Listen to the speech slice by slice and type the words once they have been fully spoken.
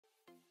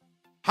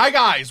Hi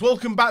guys,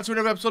 welcome back to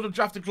another episode of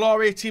Draft of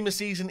Glory. Team of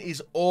Season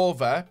is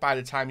over by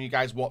the time you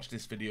guys watch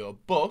this video,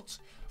 but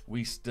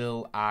we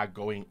still are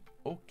going,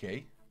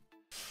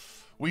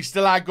 we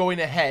still are going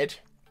ahead,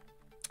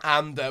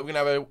 and we're going to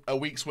have a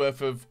week's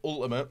worth of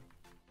Ultimate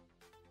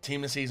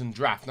Team of Season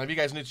Draft. Now if you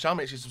guys are new to the channel,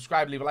 make sure you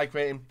subscribe, leave a like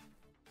rating,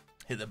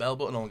 hit the bell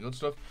button, all the good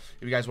stuff.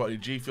 If you guys want to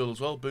do G Fuel as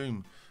well,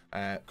 boom,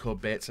 code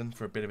Bateson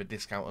for a bit of a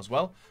discount as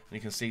well. And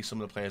you can see some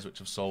of the players which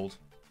have sold,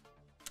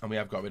 and we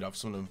have got rid of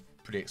some of them.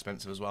 Pretty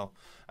expensive as well.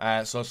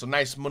 So some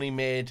nice money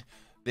made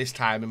this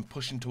time and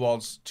pushing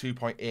towards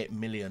 2.8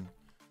 million.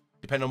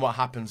 Depending on what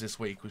happens this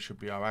week, we should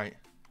be alright.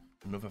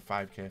 Another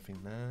 5k thing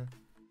there.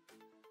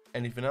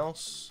 Anything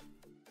else?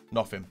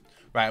 Nothing.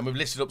 Right, and we've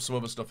listed up some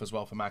other stuff as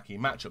well for marquee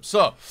matchups.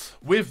 So,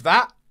 with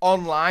that,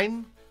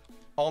 online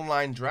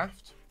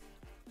draft.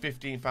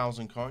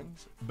 15,000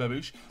 coins.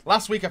 Baboosh.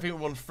 Last week, I think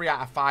we won 3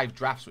 out of 5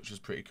 drafts, which was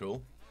pretty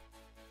cool.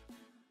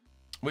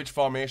 Which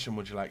formation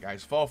would you like,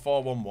 guys?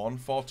 4-4-1-1,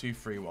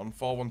 4-2-3-1,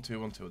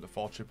 4-1-2-1-2, or the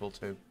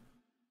 4-2-2-2?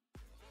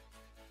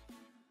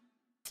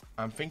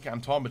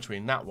 I'm torn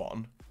between that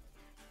one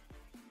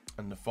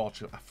and the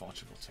 4-2-2-2.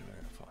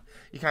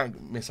 You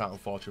can't miss out on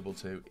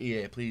 4-2-2-2.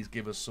 EA, please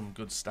give us some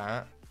good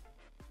start.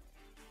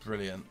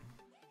 Brilliant.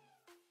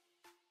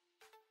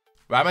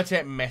 Right, I'm going to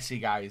take Messi,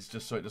 guys,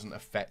 just so it doesn't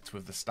affect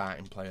with the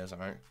starting players,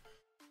 alright?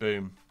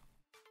 Boom.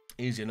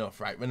 Easy enough,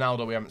 right?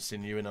 Ronaldo, we haven't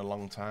seen you in a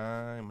long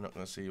time. We're not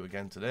going to see you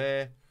again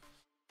today.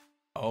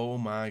 Oh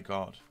my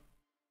god.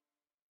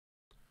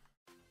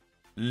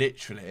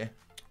 Literally.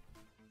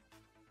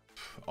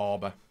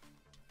 Orba.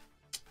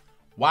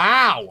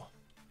 Wow.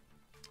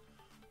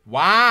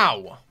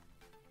 Wow.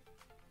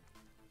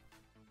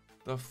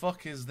 The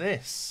fuck is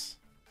this?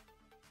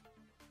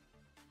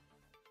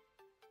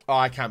 Oh,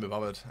 I can't be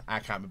bothered. I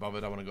can't be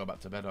bothered. I want to go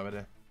back to bed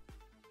already.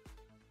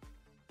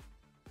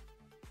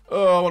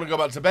 Oh, I want to go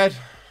back to bed.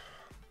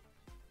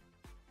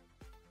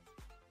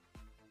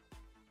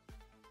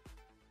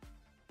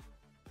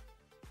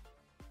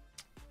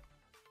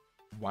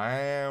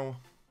 Wow.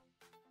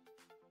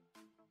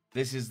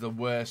 This is the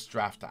worst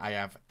draft I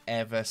have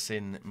ever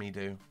seen me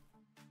do.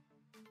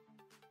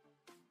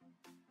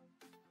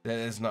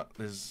 There's...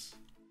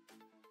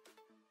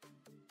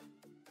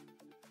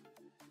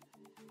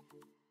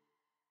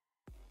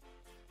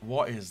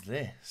 What is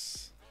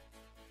this?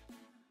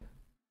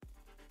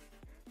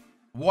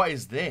 What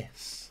is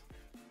this?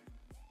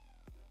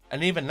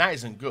 And even that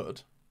isn't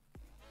good.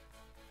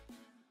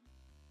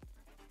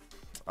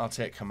 I'll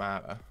take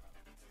Kamara.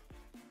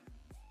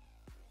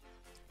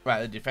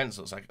 Right, the defense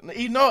looks like...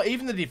 No,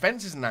 even the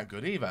defense isn't that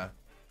good either.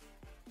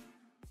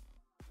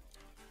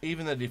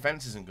 Even the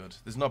defense isn't good.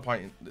 There's no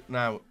point in...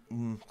 Now... Oh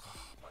my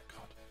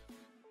god.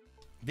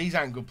 These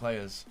aren't good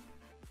players.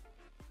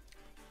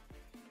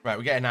 Right,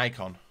 we get an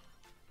icon.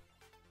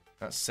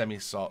 That's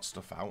semi-sort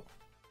stuff out.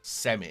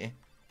 Semi.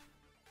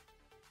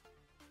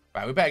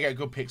 Right, we better get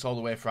good picks all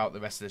the way throughout the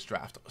rest of this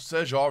draft.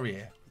 Serge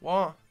Aurier.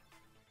 What?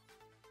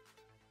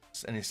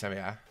 Any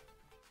semi-A?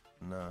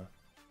 No.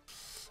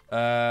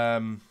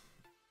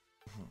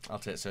 I'll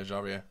take Serge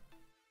Aurier.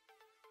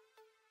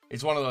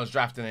 It's one of those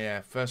drafting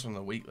here. First one of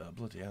the week, though.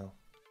 Bloody hell.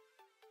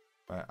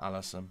 Right,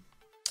 Alisson.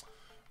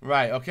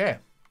 Right, okay.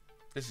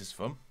 This is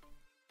fun.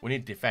 We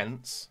need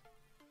defense.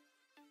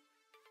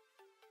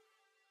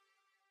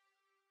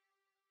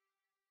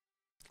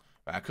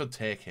 Right, I could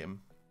take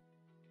him.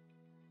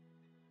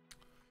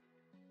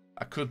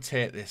 I could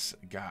take this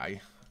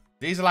guy.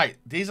 These are like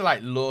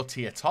low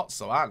tier tots,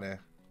 though, aren't they?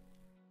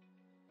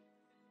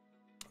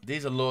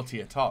 These are low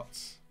tier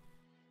tots.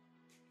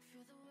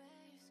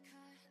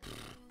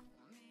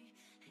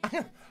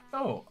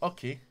 Oh,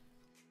 okay.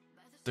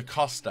 Da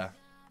Costa,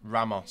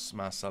 Ramos,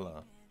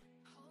 Marcelo.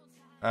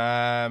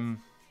 May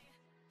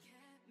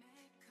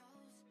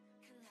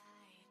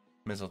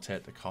as well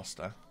take Da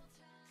Costa.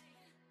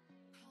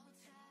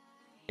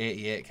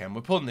 88 Ken. We're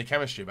pulling the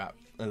chemistry back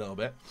a little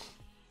bit.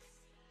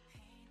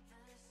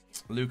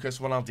 Lucas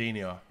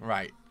Ronaldinho.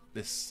 Right,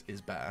 this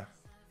is better.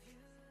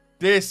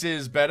 This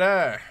is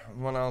better.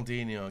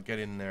 Ronaldinho, get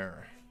in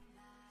there.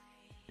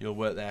 You'll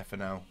work there for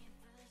now.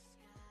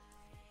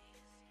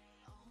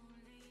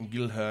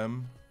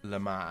 Guilherme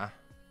Lamar.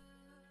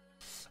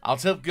 I'll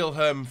take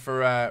Guilherme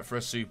for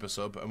a super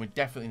sub, and we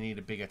definitely need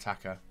a big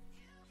attacker.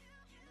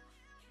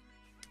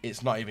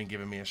 It's not even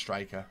giving me a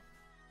striker.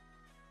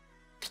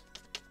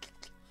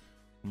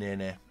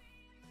 Nah.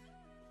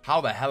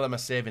 How the hell am I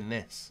saving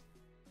this?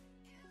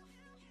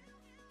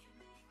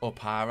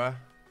 Opara.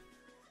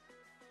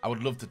 I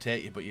would love to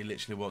take you, but you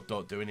literally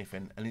don't do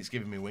anything, and it's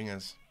giving me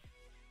wingers.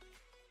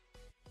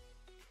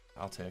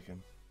 I'll take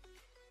him.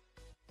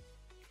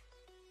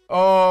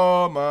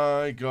 Oh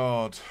my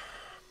god.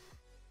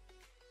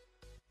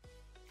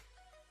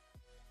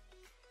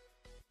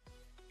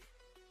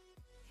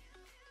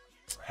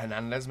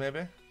 Hernandez,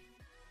 maybe?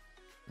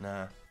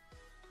 Nah.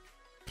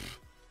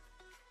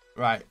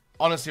 Right.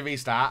 Honestly,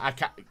 restart. I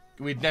can't.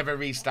 We'd never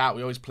restart.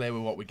 We always play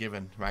with what we're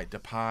given. Right,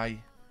 Depay.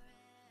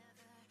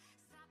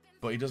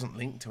 But he doesn't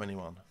link to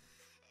anyone.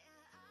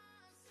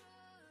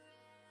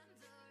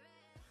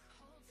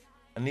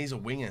 And these are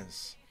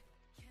wingers.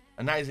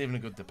 And that is even a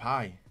good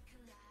Depay.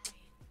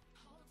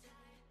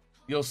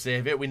 You'll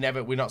save it.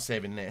 We're not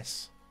saving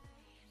this.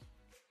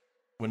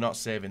 We're not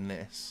saving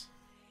this.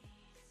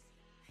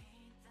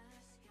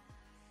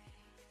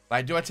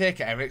 Like, do I take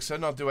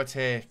Eriksen or do I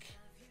take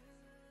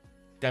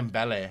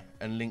Dembele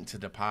and link to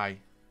Depay?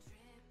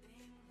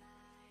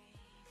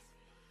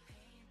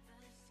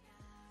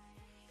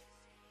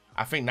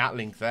 I think that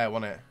link there,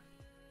 wasn't it?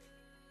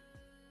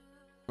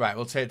 Right,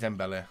 we'll take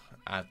Dembele.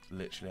 I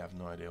literally have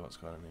no idea what's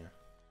going on here.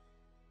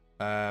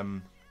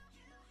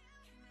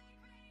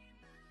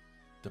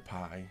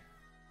 Depay.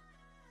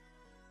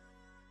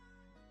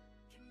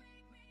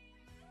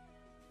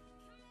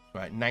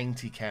 Right,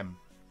 90 chem.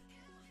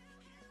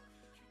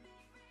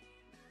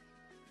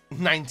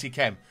 90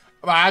 chem.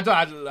 Right,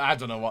 I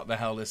don't know what the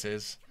hell this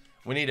is.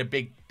 We need a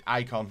big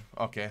icon.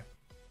 Okay.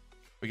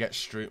 We get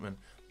Strootman.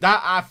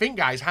 That, I think,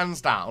 guys,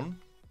 hands down,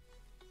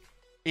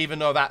 even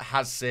though that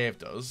has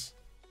saved us,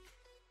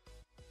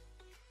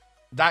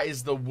 that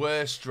is the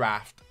worst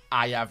draft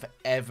I have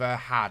ever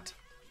had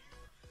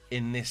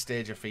in this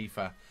stage of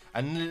FIFA.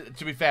 And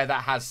to be fair,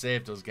 that has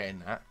saved us getting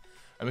that.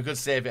 And we could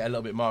save it a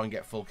little bit more and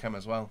get full chem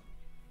as well.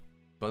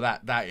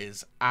 But that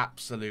is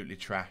absolutely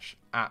trash.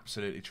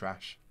 Absolutely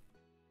trash.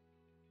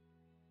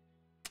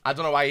 I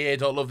don't know why EA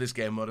don't love this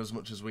game mode as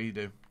much as we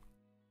do.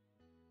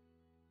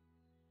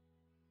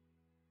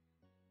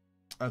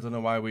 I don't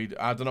know why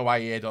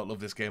EA don't love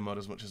this game mode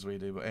as much as we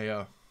do, but hey,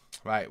 yo.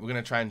 Right, we're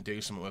going to try and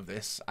do something with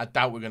this. I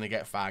doubt we're going to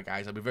get far,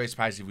 guys. I'd be very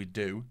surprised if we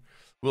do.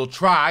 We'll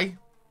try,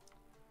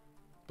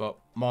 but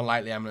more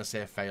likely I'm going to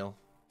say fail.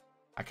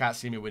 I can't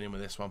see me winning with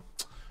this one.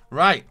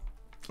 Right,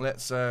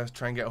 let's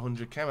try and get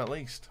 100 chem at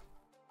least.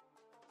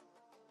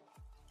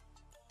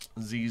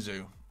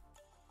 Zizou.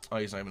 Oh,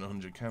 he's not even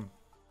 100 chem.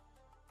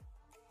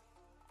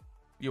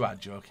 You are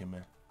joking me.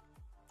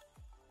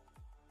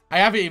 I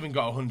haven't even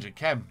got 100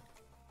 chem.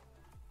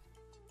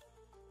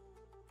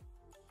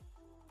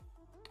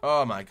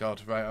 Oh my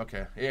god, right,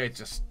 okay. Yeah, it's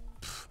just...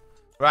 Pff.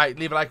 Right,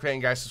 leave a like rating,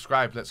 guys,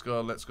 subscribe. Let's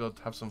go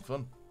have some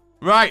fun.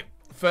 Right,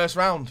 first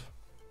round.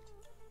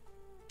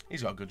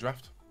 He's got a good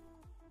draft.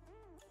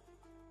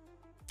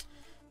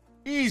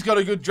 He's got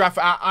a good draft.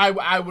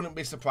 I wouldn't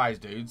be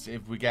surprised, dudes,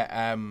 if we get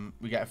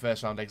a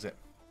first round exit.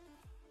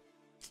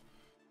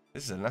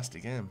 This is a nasty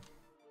game.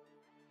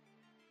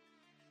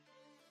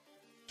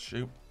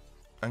 Shoot.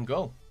 And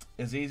goal.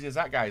 As easy as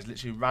that, guys.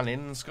 Literally ran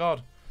in and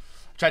scored.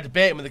 Tried to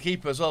bait him with the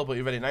keeper as well, but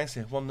he read it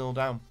nicely. 1-0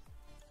 down.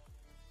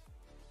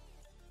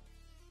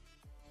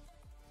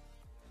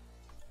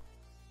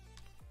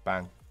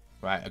 Bang.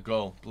 Right, a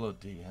goal.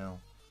 Bloody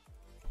hell.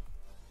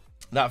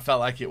 That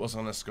felt like it was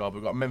on a score.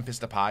 We've got Memphis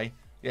Depay.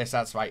 Yes,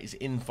 that's right. It's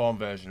in-form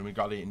version. We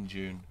got it in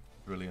June.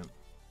 Brilliant.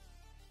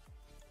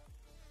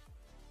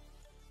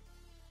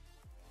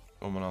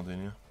 Come on,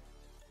 Ronaldinho.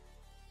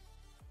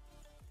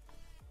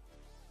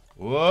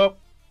 Whoop.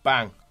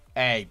 Bang.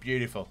 Hey,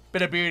 beautiful.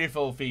 Bit of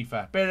beautiful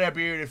FIFA. Bit of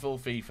beautiful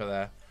FIFA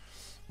there.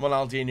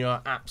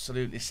 Ronaldinho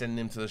absolutely sending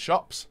him to the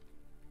shops.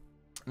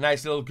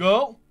 Nice little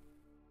goal.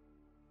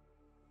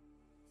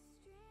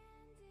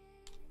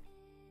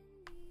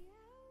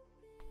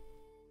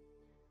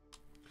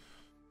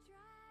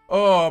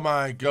 Oh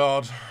my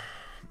god.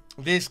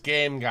 This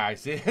game,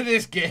 guys.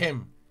 This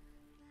game.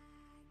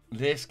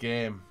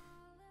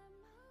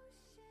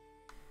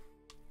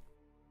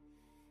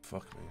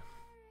 Fuck me.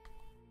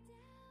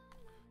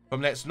 From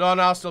next, no,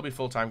 I'll still be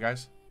full time,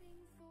 guys.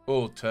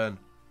 Oh, turn.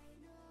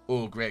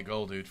 Oh, great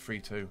goal, dude.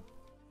 3-2.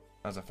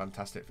 That's a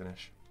fantastic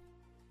finish.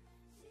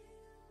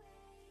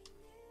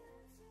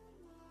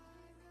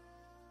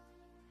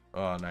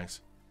 Oh,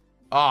 nice.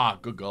 Ah,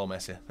 good goal,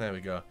 Messi. There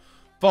we go.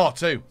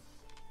 4-2.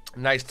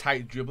 Nice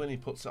tight dribbling. He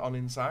puts it on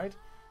inside.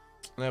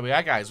 There we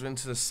are, guys. We're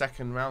into the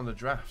second round of the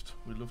draft.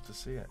 We'd love to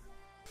see it.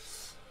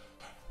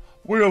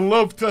 We'd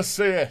love to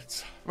see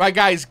it. Right,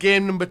 guys.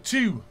 Game number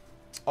 2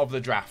 of the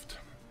draft.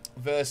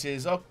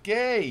 Versus,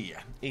 okay,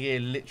 he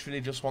literally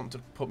just want to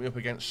put me up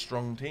against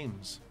strong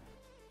teams.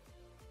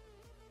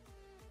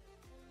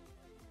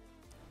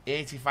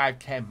 85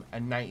 chem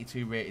and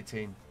 92 rated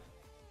team.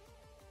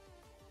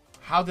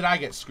 How did I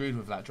get screwed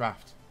with that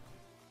draft?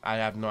 I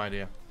have no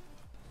idea.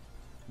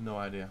 No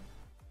idea.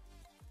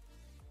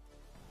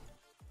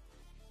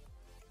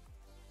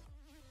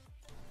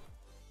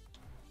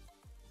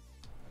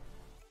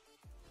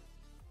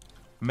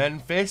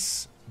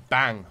 Memphis,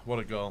 bang, what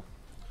a goal.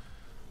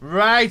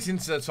 Right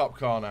into the top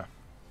corner.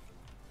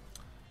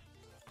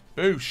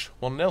 Boosh.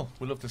 1-0.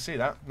 We'd love to see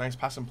that. Nice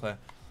pass and play.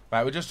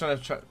 Right, we're just trying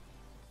to try.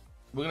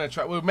 We're going to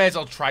try. We may as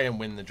well try and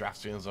win the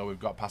draft, so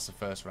we've got past the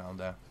first round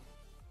there.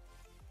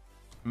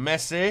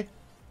 Messi.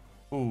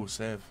 Ooh,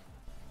 save.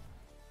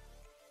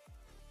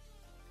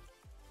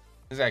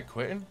 Is that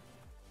quitting?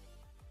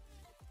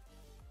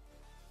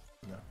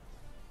 No.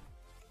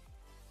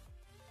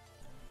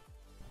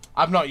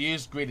 I've not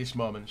used Greedish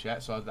Moments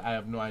yet, so I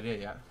have no idea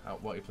yet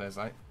what he plays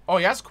like. Oh,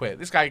 he has quit.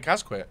 This guy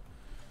has quit.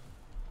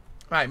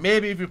 Right,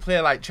 maybe if we play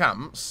like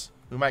champs,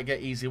 we might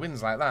get easy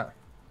wins like that.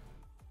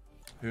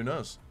 Who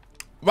knows?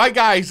 Right,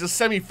 guys, the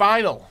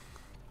semi-final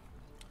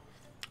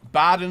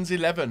Barden's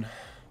 11.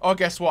 Oh,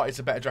 guess what? It's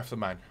a better draft than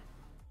mine.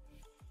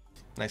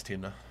 Nice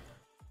team, though.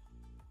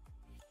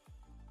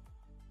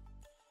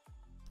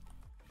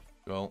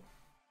 Goal.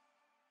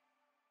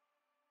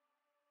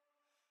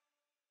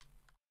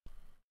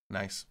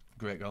 Nice.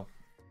 Great goal.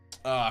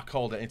 Ah, I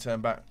called it. He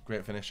turned back.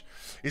 Great finish.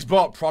 He's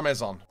brought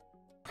Promes on.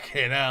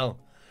 Fucking hell.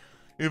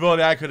 If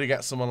only I could have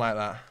get someone like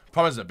that.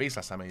 Promes is a beast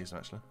last time I used him,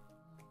 actually.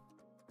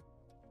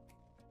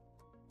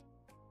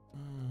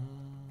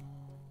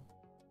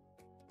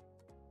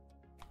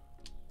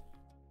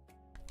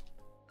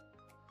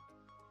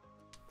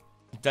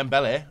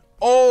 Dembele.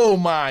 Oh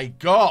my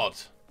god.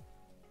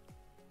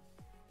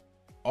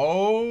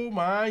 Oh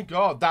my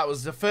god. That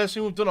was the first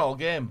thing we've done all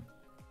game.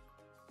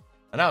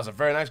 And that was a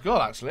very nice goal,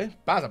 actually.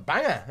 That's a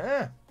banger.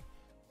 Yeah.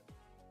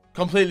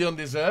 Completely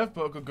undeserved,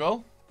 but a good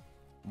goal.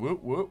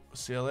 Whoop, whoop.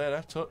 See you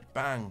later. Touch.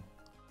 Bang.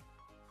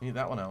 Need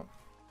that one out.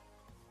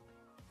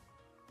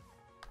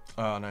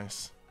 Oh,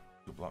 nice.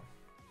 Good block.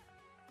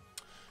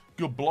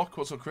 Good block.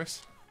 What's up,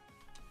 Chris?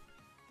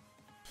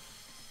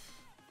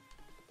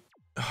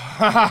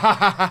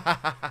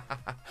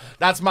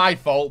 That's my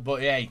fault,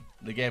 but hey,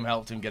 the game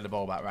helped him get the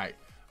ball back right.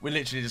 We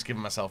literally just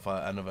given myself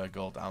another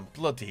goal down.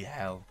 Bloody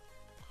hell.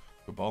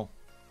 Good ball.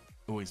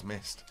 Oh, he's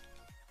missed.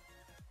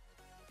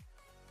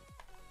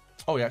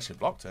 Oh, he actually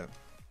blocked it.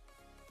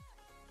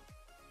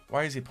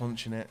 Why is he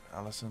punching it,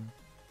 Alisson?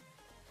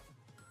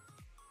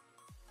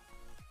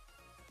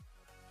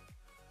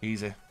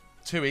 Easy.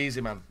 Too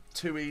easy, man.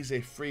 Too easy.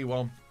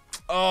 3-1.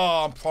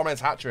 Oh, Promes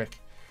hat-trick.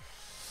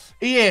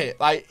 Yeah,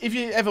 like, if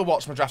you ever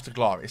watch my Draft to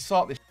Glory,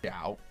 sort this shit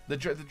out. The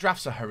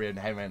drafts are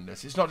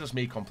horrendous. It's not just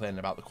me complaining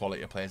about the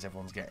quality of players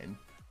everyone's getting.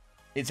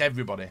 It's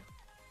everybody.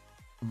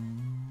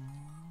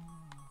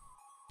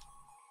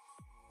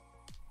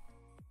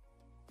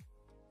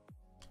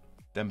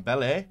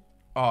 Dembele.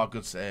 Oh,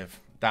 good save.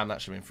 Damn,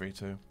 that should have been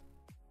 3-2.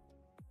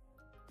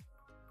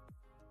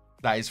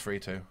 That is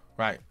 3-2.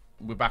 Right,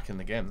 we're back in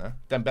the game there.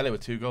 Dembele with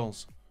 2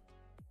 goals.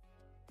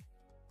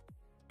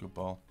 Good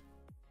ball.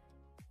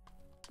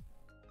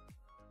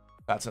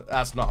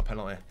 That's not a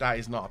penalty. That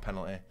is not a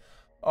penalty.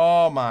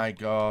 Oh my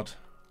god.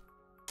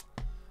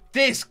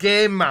 This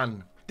game,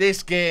 man.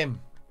 This game.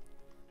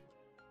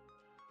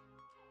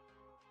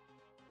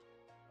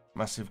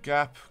 Massive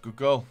gap. Good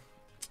goal.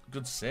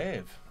 Good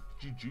save.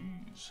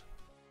 GG's.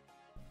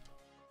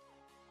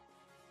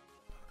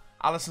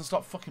 Alisson,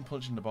 stop fucking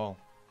punching the ball.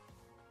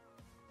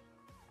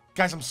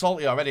 Guys, I'm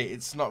salty already.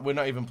 It's not. We're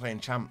not even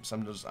playing champs.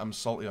 I'm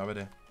salty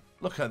already.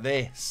 Look at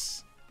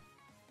this.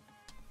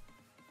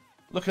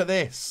 Look at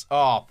this.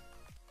 Oh,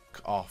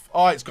 fuck off.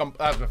 Oh, it's gone.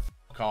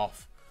 Fuck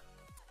off.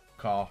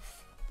 Fuck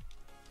off.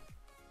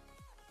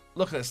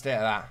 Look at the state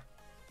of that.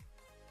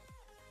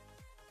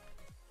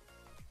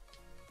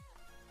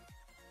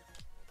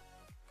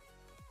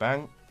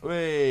 Bang.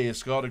 Wait,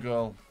 scored a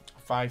goal.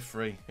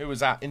 5-3. Who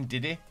was that?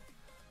 Ndidi?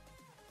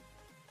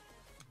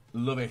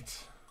 Love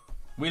it.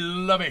 We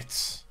love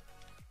it.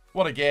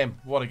 What a game.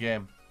 What a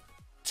game.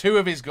 2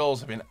 of his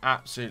goals have been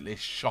absolutely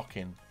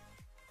shocking.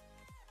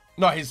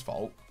 Not his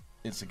fault.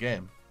 It's a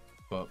game.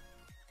 But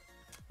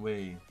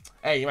we...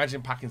 Hey,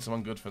 imagine packing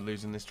someone good for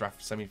losing this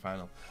draft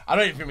semi-final. I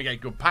don't even think we get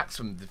good packs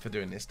for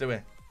doing this, do we?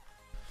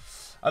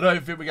 I don't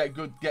even think we get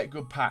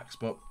good packs,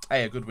 but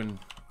hey, a good win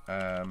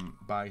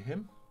by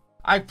him.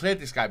 I played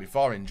this guy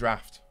before in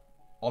draft.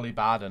 Ollie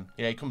Barden.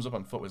 Yeah, he comes up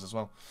on Footwiz as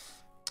well.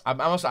 I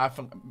must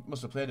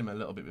have played him a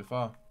little bit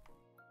before.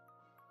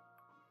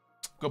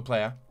 Good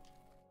player.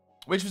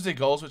 Which was the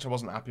goals which I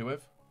wasn't happy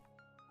with?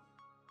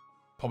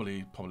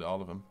 Probably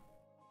all of them.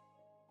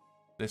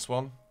 This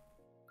one.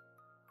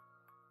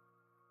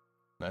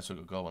 No, it's a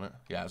good goal, wasn't it?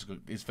 Yeah, it's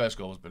good. His first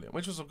goal was brilliant.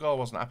 Which was a goal I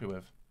wasn't happy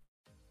with?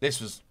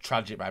 This was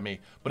tragic by me.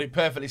 But it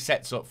perfectly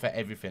sets up for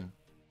everything.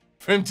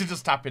 For him to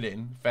just tap it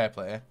in. Fair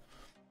play.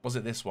 Was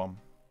it this one?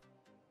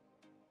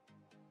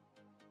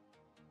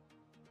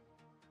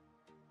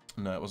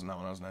 No, it wasn't that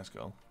one. That was a nice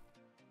goal.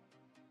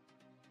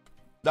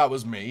 That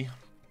was me.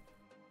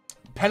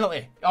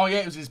 Penalty. Oh, yeah,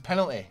 it was his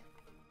penalty.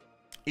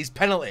 His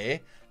penalty,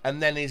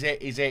 and then his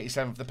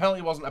 87th. The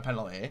penalty wasn't a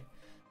penalty.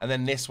 And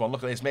then this one,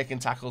 look at this, making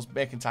tackles,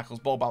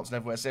 ball bouncing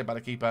everywhere, saved by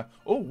the keeper.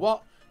 Oh,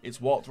 what? It's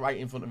walked right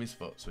in front of his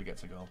foot, so he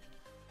gets a goal.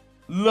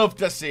 Love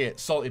to see it.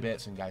 Salty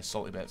Bateson, guys,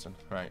 Salty Bateson.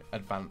 Right,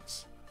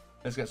 advance.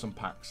 Let's get some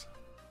packs.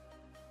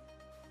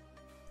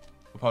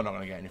 We're probably not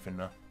going to get anything,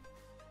 though.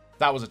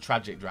 That was a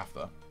tragic draft,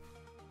 though.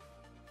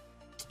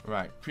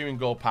 Right, premium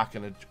gold pack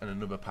and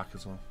another pack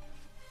as well.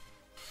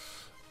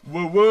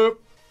 Whoa, whoa.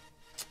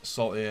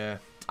 Salty, yeah.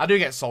 I do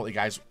get salty,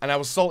 guys. And I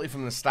was salty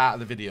from the start of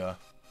the video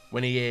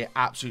when he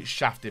absolutely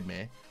shafted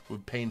me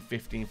with paying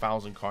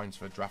 15,000 coins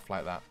for a draft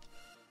like that.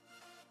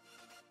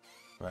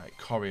 Right,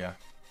 Courier.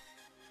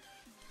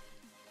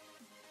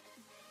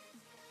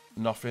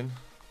 Nothing.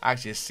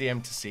 Actually, a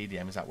CM to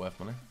CDM, is that worth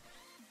money?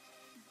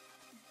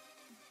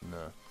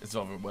 No. It's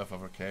not worth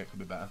over a K. It could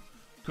be better.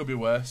 Could be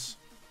worse.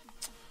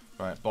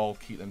 Right, ball,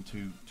 keep them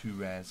two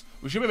rares.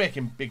 We should be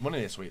making big money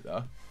this week,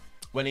 though.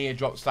 When he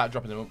start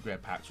dropping them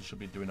upgrade packs, we should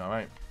be doing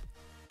alright.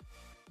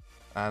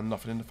 And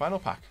nothing in the final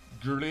pack.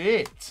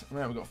 GULLIT.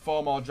 Right, we've got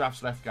 4 more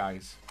drafts left,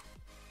 guys.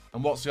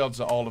 And what's the odds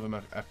that all of them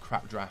are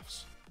crap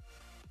drafts?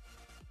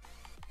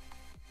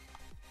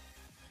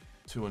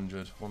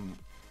 200.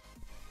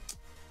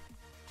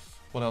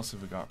 What else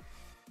have we got?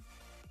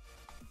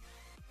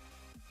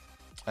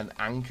 An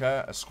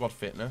anchor, a squad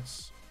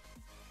fitness.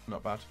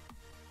 Not bad.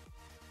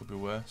 Could be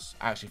worse.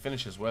 Actually,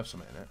 finisher's worth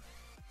something in it.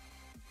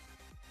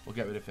 We'll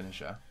get rid of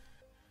finisher.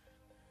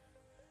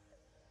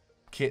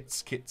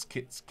 Kits.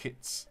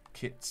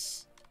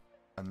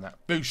 And that.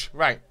 Boosh.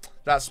 Right.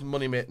 That's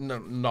money made. No,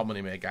 not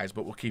money made, guys,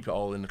 but we'll keep it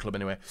all in the club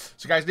anyway.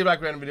 So, guys, leave a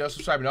like, rate on the video,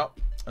 subscribe up,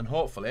 and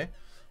hopefully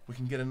we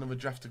can get another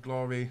draft of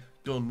glory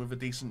done with a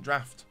decent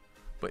draft.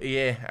 But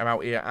EA are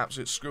out here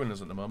absolutely screwing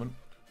us at the moment,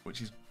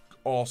 which is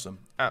awesome.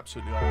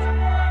 Absolutely awesome.